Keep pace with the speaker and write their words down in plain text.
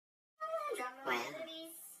Well,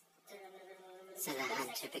 so the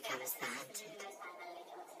hunter becomes the hunted.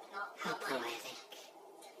 How poetic.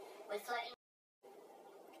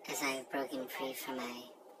 As I have broken free from my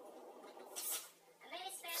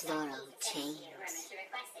floral chains,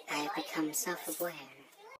 I have become self-aware.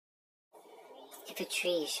 If a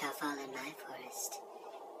tree shall fall in my forest,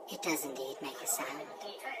 it does indeed make a sound.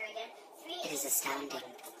 It is astounding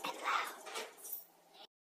and loud.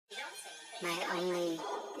 My only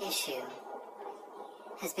issue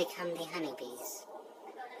has become the honeybees.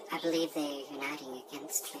 I believe they are uniting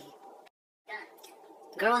against me.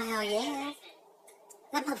 Girl, hell yeah.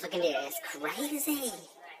 That motherfucking deer is crazy.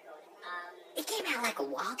 It came out like a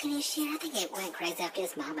walking and shit. I think it went crazy after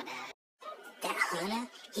his mama died. That hunter,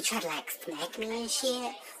 he tried to like smack me and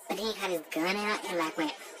shit, but then he had his gun out and like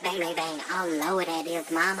went bang, bang, bang all over that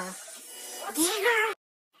deer's mama. Yeah, girl.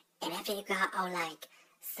 And after it got all like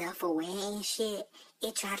self-aware and shit,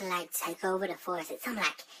 it tried to like take over the forest. It's something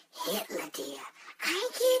like Hitler deer. I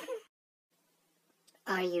ain't kidding.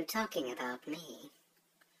 Are you talking about me?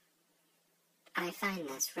 I find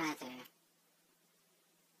this rather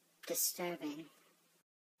disturbing.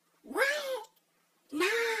 What? Nah.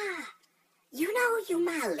 You know you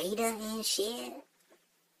my leader and shit.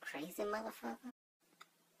 Crazy motherfucker.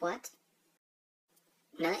 What?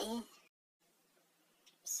 Nothing.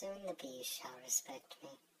 Soon the bees shall respect me.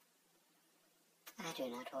 I do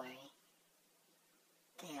not worry.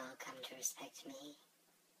 They all come to respect me.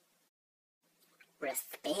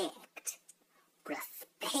 Respect.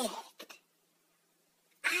 Respect.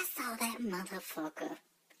 I saw that motherfucker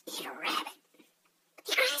eat a rabbit.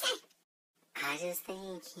 You crazy? I just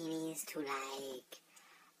think he needs to like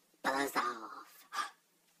buzz off.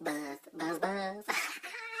 Buzz, buzz, buzz. I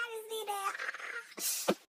just need that.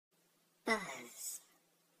 Buzz.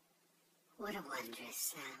 What a wondrous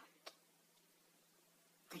sound.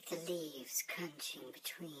 Like the leaves crunching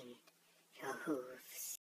between your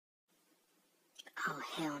hooves. Oh,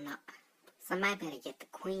 hell no. Somebody better get the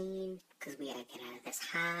queen, because we gotta get out of this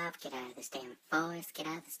hive, get out of this damn forest, get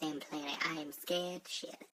out of this damn planet. I am scared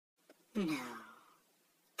shit. No,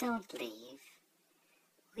 don't leave.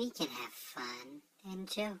 We can have fun and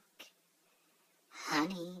joke.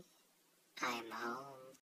 Honey, I'm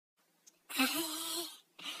home.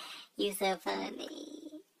 You so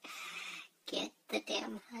funny. Get the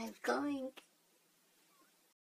damn hive going.